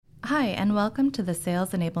Hi, and welcome to the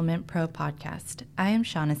Sales Enablement Pro podcast. I am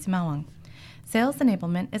Shauna Simawang. Sales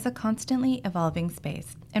enablement is a constantly evolving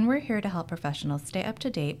space, and we're here to help professionals stay up to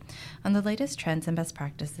date on the latest trends and best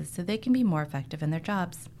practices so they can be more effective in their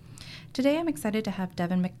jobs. Today, I'm excited to have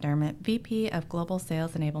Devin McDermott, VP of Global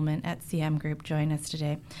Sales Enablement at CM Group, join us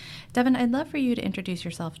today. Devin, I'd love for you to introduce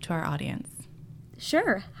yourself to our audience.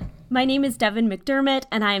 Sure. My name is Devin McDermott,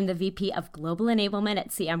 and I am the VP of Global Enablement at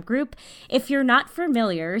CM Group. If you're not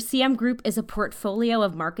familiar, CM Group is a portfolio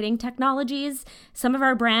of marketing technologies. Some of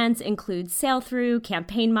our brands include Sailthrough,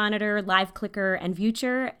 Campaign Monitor, LiveClicker, and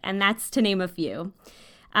Vuture, and that's to name a few.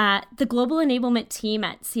 The Global Enablement team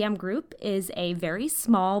at CM Group is a very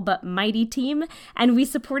small but mighty team, and we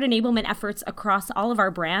support enablement efforts across all of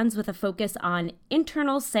our brands with a focus on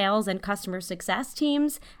internal sales and customer success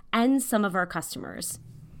teams and some of our customers.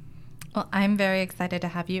 Well, I'm very excited to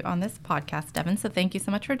have you on this podcast, Devin, so thank you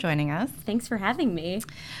so much for joining us. Thanks for having me.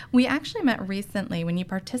 We actually met recently when you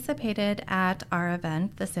participated at our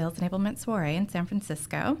event, the Sales Enablement Soiree in San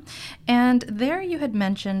Francisco, and there you had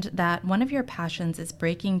mentioned that one of your passions is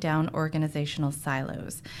breaking down organizational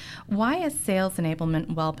silos. Why is sales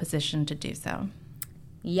enablement well positioned to do so?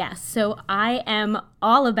 Yes, so I am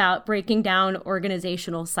all about breaking down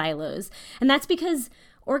organizational silos, and that's because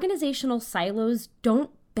organizational silos don't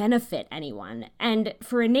benefit anyone. And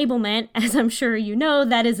for enablement, as I'm sure you know,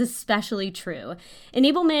 that is especially true.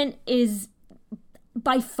 Enablement is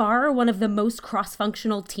by far one of the most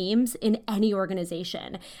cross-functional teams in any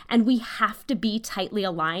organization. And we have to be tightly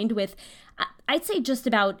aligned with, I'd say, just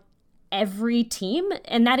about every team.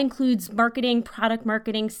 And that includes marketing, product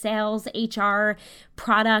marketing, sales, HR,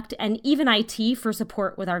 product, and even IT for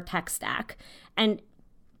support with our tech stack. And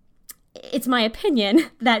it's my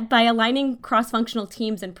opinion that by aligning cross-functional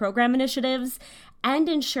teams and program initiatives and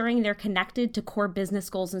ensuring they're connected to core business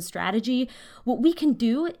goals and strategy, what we can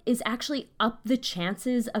do is actually up the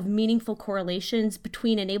chances of meaningful correlations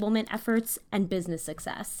between enablement efforts and business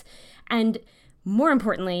success. And more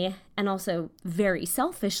importantly, and also very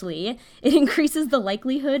selfishly, it increases the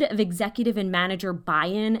likelihood of executive and manager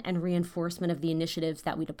buy-in and reinforcement of the initiatives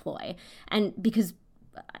that we deploy. And because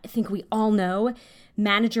I think we all know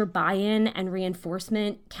manager buy-in and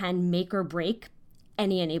reinforcement can make or break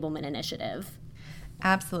any enablement initiative.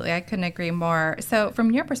 Absolutely. I couldn't agree more. So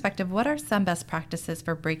from your perspective, what are some best practices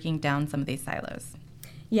for breaking down some of these silos?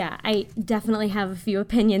 Yeah, I definitely have a few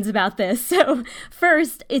opinions about this. So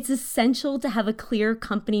first, it's essential to have a clear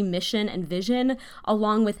company mission and vision,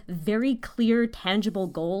 along with very clear, tangible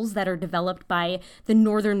goals that are developed by the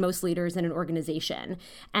northernmost leaders in an organization.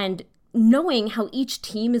 And knowing how each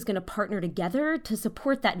team is going to partner together to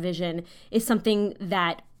support that vision is something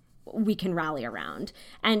that we can rally around.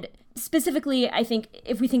 And specifically, I think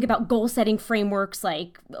if we think about goal-setting frameworks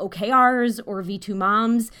like OKRs or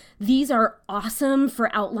V2MOMs, these are awesome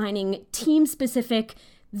for outlining team-specific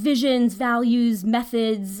visions, values,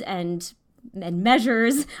 methods, and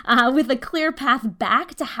measures with a clear path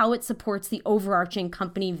back to how it supports the overarching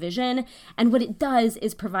company vision. And what it does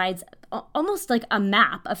is provides almost like a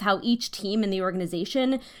map of how each team in the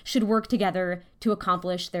organization should work together to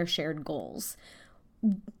accomplish their shared goals.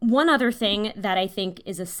 One other thing that I think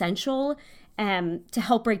is essential to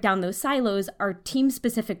help break down those silos are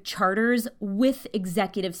team-specific charters with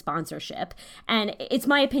executive sponsorship. And it's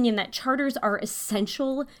my opinion that charters are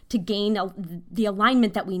essential to gain the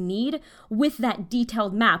alignment that we need with that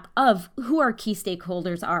detailed map of who our key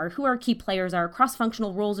stakeholders are, who our key players are,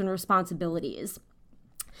 cross-functional roles and responsibilities.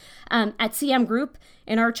 At CM Group,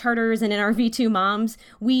 in our charters and in our V2MOMs,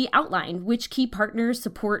 we outline which key partners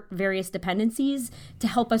support various dependencies to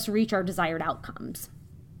help us reach our desired outcomes.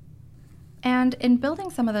 And in building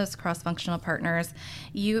some of those cross-functional partners,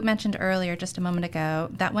 you mentioned earlier, just a moment ago,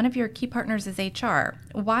 that one of your key partners is HR.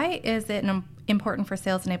 Why is it important for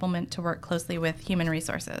sales enablement to work closely with human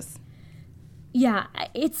resources? Yeah,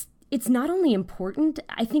 it's not only important,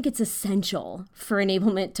 I think it's essential for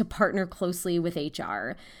enablement to partner closely with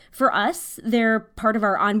HR. For us, they're part of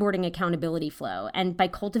our onboarding accountability flow. And by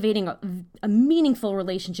cultivating a meaningful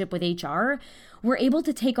relationship with HR, we're able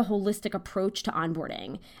to take a holistic approach to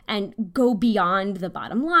onboarding and go beyond the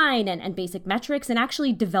bottom line and basic metrics and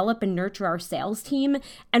actually develop and nurture our sales team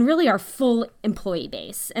and really our full employee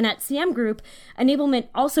base. And at CM Group, enablement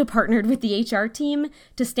also partnered with the HR team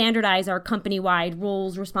to standardize our company-wide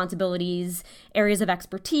roles, responsibilities, areas of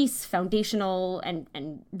expertise, foundational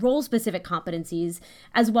and role-specific competencies,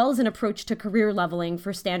 as well as an approach to career leveling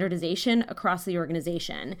for standardization across the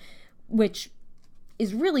organization, which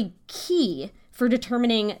is really key for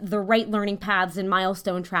determining the right learning paths and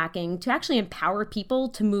milestone tracking to actually empower people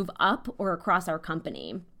to move up or across our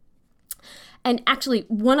company. And actually,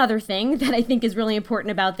 one other thing that I think is really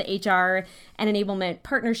important about the HR and enablement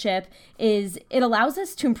partnership is it allows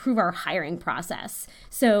us to improve our hiring process.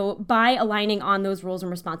 So by aligning on those roles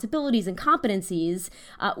and responsibilities and competencies,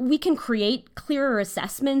 we can create clearer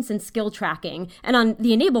assessments and skill tracking. And on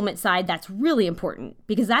the enablement side, that's really important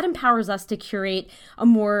because that empowers us to curate a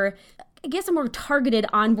more targeted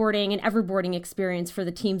onboarding and everboarding experience for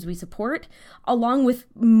the teams we support, along with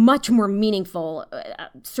much more meaningful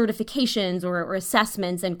certifications or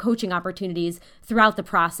assessments and coaching opportunities throughout the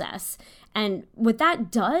process. And what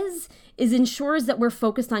that does is ensures that we're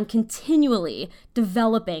focused on continually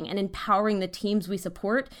developing and empowering the teams we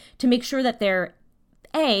support to make sure that they're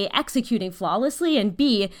A, executing flawlessly, and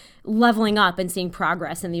B, leveling up and seeing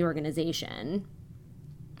progress in the organization.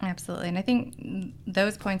 Absolutely. And I think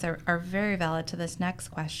those points are very valid to this next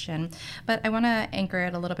question. But I want to anchor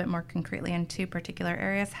it a little bit more concretely in two particular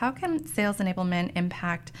areas. How can sales enablement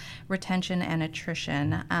impact retention and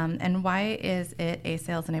attrition? And why is it a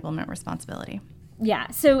sales enablement responsibility?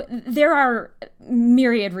 Yeah, so there are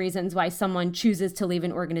myriad reasons why someone chooses to leave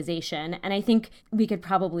an organization. And I think we could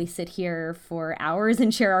probably sit here for hours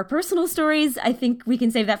and share our personal stories. I think we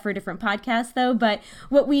can save that for a different podcast, though. But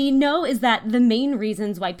what we know is that the main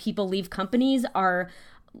reasons why people leave companies are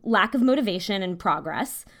lack of motivation and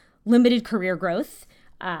progress, limited career growth,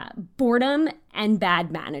 boredom, and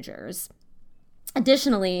bad managers.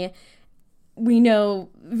 Additionally, we know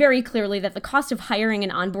very clearly that the cost of hiring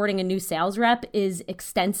and onboarding a new sales rep is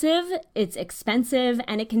extensive, it's expensive,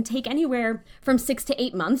 and it can take anywhere from 6 to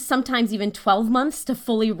 8 months, sometimes even 12 months to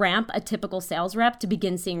fully ramp a typical sales rep to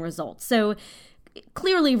begin seeing results. So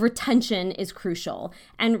clearly retention is crucial,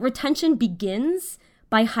 and retention begins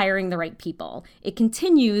by hiring the right people. It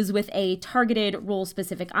continues with a targeted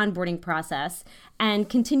role-specific onboarding process and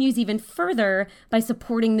continues even further by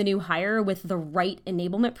supporting the new hire with the right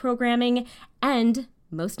enablement programming and,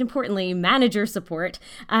 most importantly, manager support.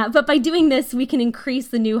 But by doing this, we can increase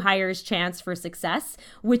the new hire's chance for success,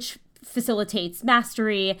 which facilitates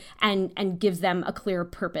mastery and gives them a clear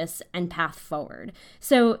purpose and path forward.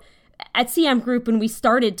 So at CM Group, when we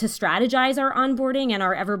started to strategize our onboarding and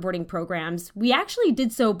our everboarding programs, we actually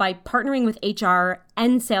did so by partnering with HR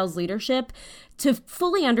and sales leadership to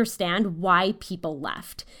fully understand why people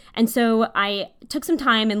left. And so I took some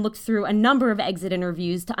time and looked through a number of exit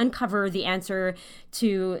interviews to uncover the answer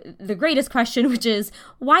to the greatest question, which is,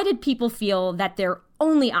 why did people feel that their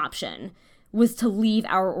only option was to leave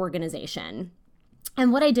our organization?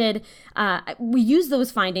 And what I did, we used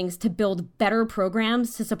those findings to build better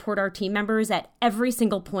programs to support our team members at every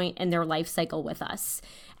single point in their life cycle with us.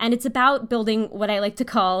 And it's about building what I like to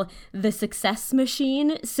call the success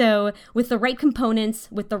machine. So with the right components,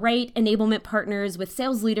 with the right enablement partners, with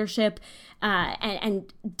sales leadership,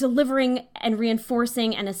 and delivering and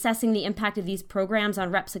reinforcing and assessing the impact of these programs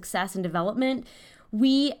on rep success and development,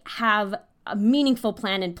 we have a meaningful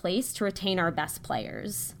plan in place to retain our best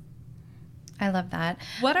players. I love that.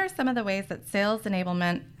 What are some of the ways that sales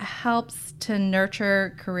enablement helps to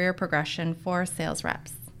nurture career progression for sales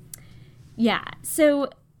reps? Yeah.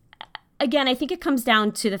 So again, I think it comes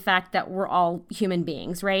down to the fact that we're all human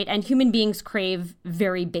beings, right? And human beings crave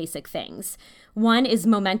very basic things. One is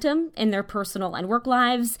momentum in their personal and work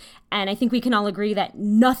lives. And I think we can all agree that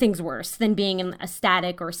nothing's worse than being in a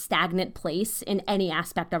static or stagnant place in any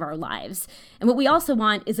aspect of our lives. And what we also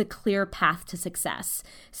want is a clear path to success.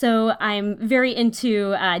 So I'm very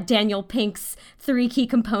into Daniel Pink's 3 key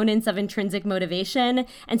components of intrinsic motivation.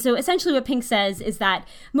 And so essentially what Pink says is that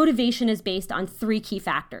motivation is based on 3 key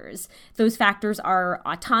factors. Those factors are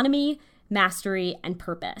autonomy, mastery, and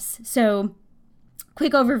purpose. So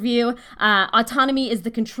quick overview, autonomy is the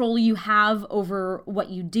control you have over what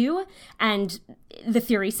you do. And the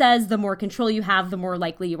theory says the more control you have, the more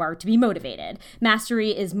likely you are to be motivated.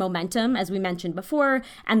 Mastery is momentum, as we mentioned before,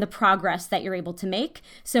 and the progress that you're able to make.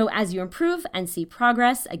 So as you improve and see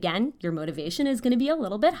progress, again, your motivation is going to be a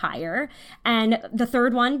little bit higher. And the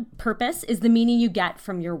third one, purpose, is the meaning you get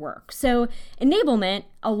from your work. So enablement,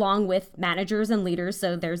 along with managers and leaders,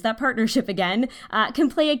 so there's that partnership again, can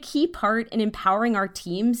play a key part in empowering our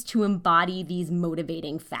teams to embody these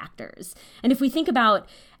motivating factors. And if we think about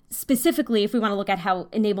specifically, if we want to look at how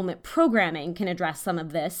enablement programming can address some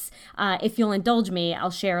of this, if you'll indulge me,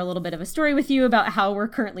 I'll share a little bit of a story with you about how we're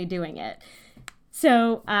currently doing it.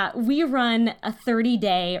 So we run a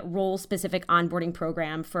 30-day role-specific onboarding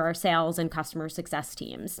program for our sales and customer success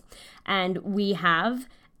teams. And we have,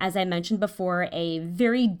 as I mentioned before, a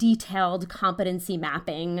very detailed competency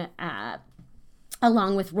mapping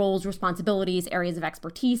along with roles, responsibilities, areas of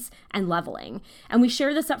expertise, and leveling. And we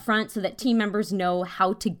share this up front so that team members know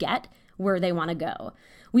how to get where they want to go.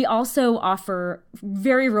 We also offer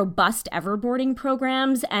very robust everboarding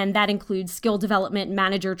programs, and that includes skill development,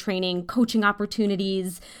 manager training, coaching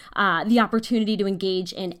opportunities, the opportunity to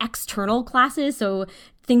engage in external classes, so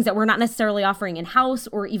things that we're not necessarily offering in-house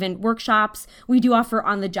or even workshops. We do offer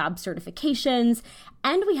on-the-job certifications,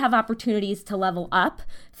 and we have opportunities to level up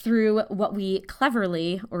through what we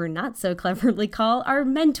cleverly or not so cleverly call our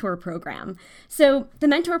mentor program. So the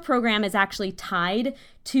mentor program is actually tied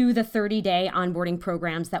to the 30-day onboarding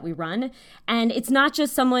programs that we run. And it's not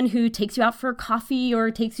just someone who takes you out for coffee or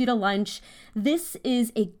takes you to lunch. This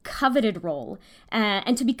is a coveted role.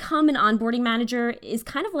 And to become an onboarding manager is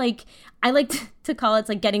kind of like, I like to call it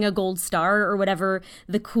like getting a gold star or whatever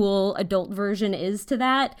the cool adult version is to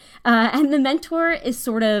that. And the mentor is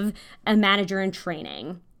sort of a manager in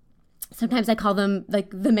training. Sometimes I call them like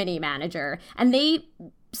the mini manager, and they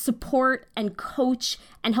support and coach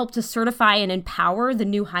and help to certify and empower the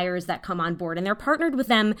new hires that come on board. And they're partnered with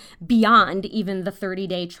them beyond even the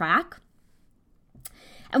 30-day track.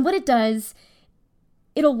 And what it does,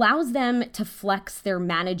 it allows them to flex their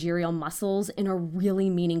managerial muscles in a really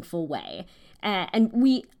meaningful way. And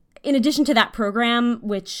we, in addition to that program,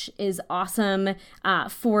 which is awesome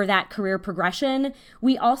for that career progression,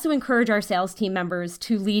 we also encourage our sales team members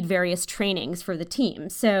to lead various trainings for the team.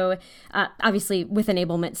 So obviously with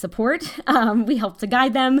enablement support, we help to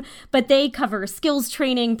guide them, but they cover skills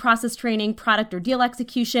training, process training, product or deal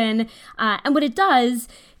execution. And what it does,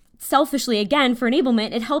 selfishly, again, for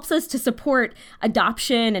enablement, it helps us to support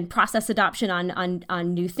adoption and process adoption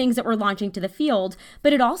on new things that we're launching to the field,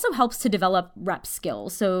 but it also helps to develop rep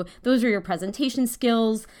skills. So those are your presentation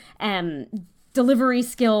skills, delivery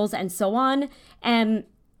skills, and so on. And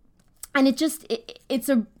it's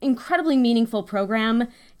an incredibly meaningful program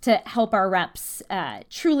to help our reps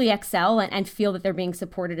truly excel and feel that they're being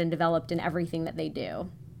supported and developed in everything that they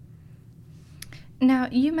do. Now,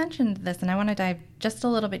 you mentioned this, and I want to dive just a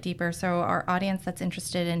little bit deeper so our audience that's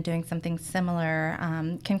interested in doing something similar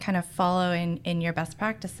can kind of follow in your best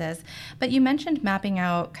practices. But you mentioned mapping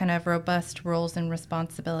out kind of robust roles and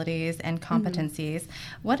responsibilities and competencies.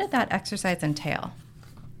 What did that exercise entail?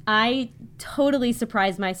 I totally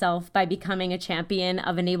surprised myself by becoming a champion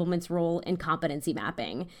of enablement's role in competency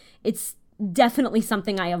mapping. It's definitely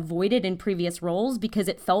something I avoided in previous roles because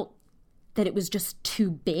it felt that it was just too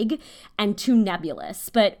big and too nebulous.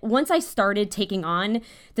 But once I started taking on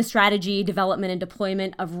the strategy, development, and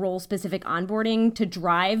deployment of role-specific onboarding to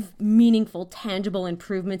drive meaningful, tangible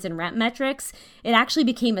improvements in rep metrics, it actually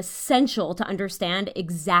became essential to understand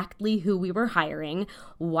exactly who we were hiring,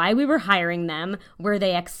 why we were hiring them, where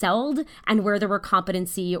they excelled, and where there were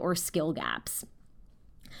competency or skill gaps.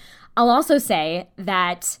 I'll also say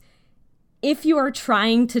that if you are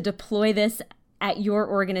trying to deploy this at your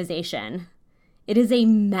organization, it is a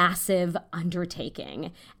massive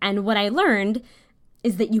undertaking. And what I learned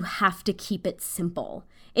is that you have to keep it simple.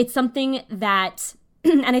 It's something that,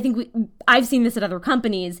 and I think I've seen this at other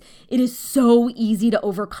companies, it is so easy to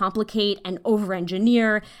overcomplicate and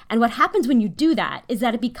over-engineer. And what happens when you do that is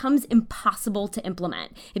that it becomes impossible to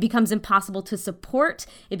implement. It becomes impossible to support.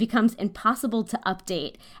 It becomes impossible to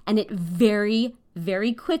update. And it very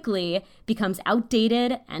quickly becomes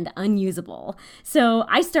outdated and unusable. So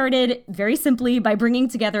I started very simply by bringing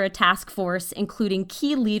together a task force, including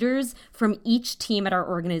key leaders from each team at our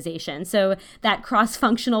organization. So that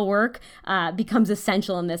cross-functional work becomes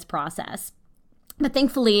essential in this process. But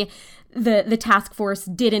thankfully, the task force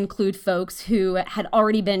did include folks who had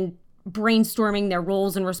already been brainstorming their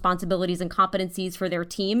roles and responsibilities and competencies for their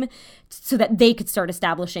team so that they could start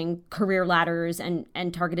establishing career ladders and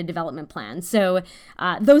targeted development plans. So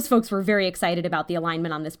those folks were very excited about the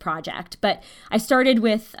alignment on this project. But I started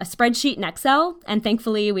with a spreadsheet in Excel, and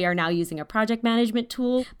thankfully we are now using a project management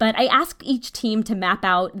tool. But I asked each team to map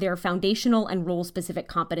out their foundational and role-specific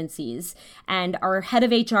competencies. And our head of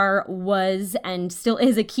HR was and still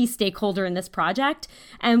is a key stakeholder in this project.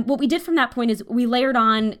 And what we did from that point is we layered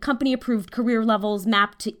on company-approved career levels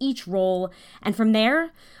mapped to each role. And from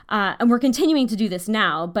there, and we're continuing to do this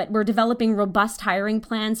now, but we're developing robust hiring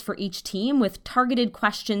plans for each team with targeted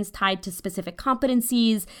questions tied to specific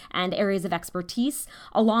competencies and areas of expertise,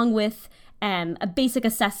 along with a basic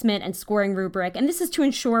assessment and scoring rubric. And this is to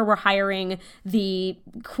ensure we're hiring the,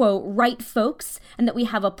 quote, right folks, and that we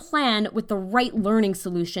have a plan with the right learning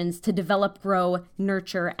solutions to develop, grow,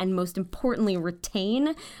 nurture, and most importantly,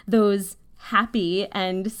 retain those happy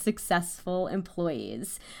and successful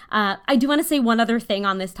employees. I do want to say one other thing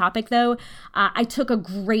on this topic, though. I took a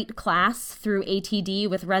great class through ATD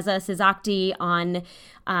with Reza Sizakti on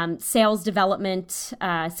sales development,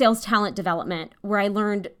 sales talent development, where I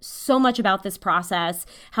learned so much about this process,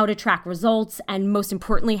 how to track results, and most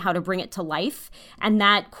importantly, how to bring it to life. And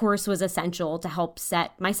that course was essential to help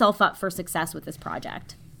set myself up for success with this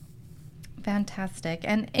project. Fantastic.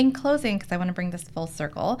 And in closing, because I want to bring this full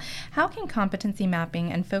circle, how can competency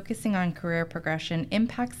mapping and focusing on career progression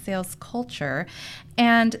impact sales culture?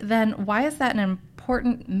 And then why is that an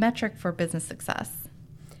important metric for business success?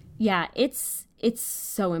 Yeah, it's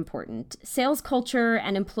so important. Sales culture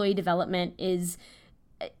and employee development is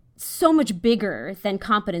so much bigger than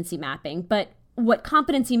competency mapping, but what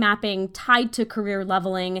competency mapping tied to career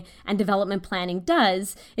leveling and development planning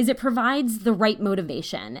does is it provides the right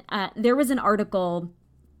motivation. There was an article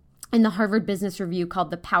in the Harvard Business Review called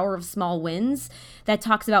The Power of Small Wins that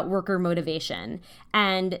talks about worker motivation.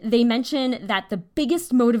 And they mention that the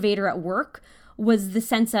biggest motivator at work was the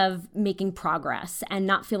sense of making progress and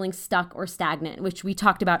not feeling stuck or stagnant, which we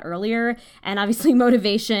talked about earlier. And obviously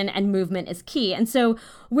motivation and movement is key. And so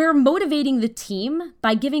we're motivating the team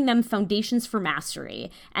by giving them foundations for mastery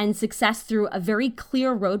and success through a very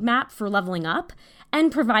clear roadmap for leveling up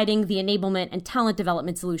and providing the enablement and talent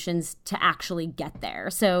development solutions to actually get there.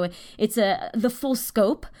 So it's the full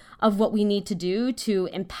scope of what we need to do to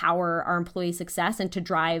empower our employee success and to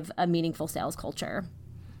drive a meaningful sales culture.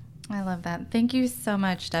 I love that. Thank you so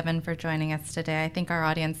much, Devin, for joining us today. I think our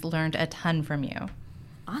audience learned a ton from you.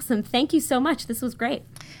 Awesome. Thank you so much. This was great.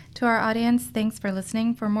 To our audience, thanks for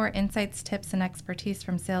listening. For more insights, tips, and expertise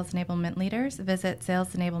from sales enablement leaders, visit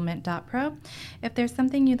salesenablement.pro. If there's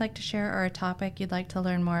something you'd like to share or a topic you'd like to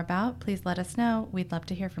learn more about, please let us know. We'd love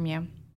to hear from you.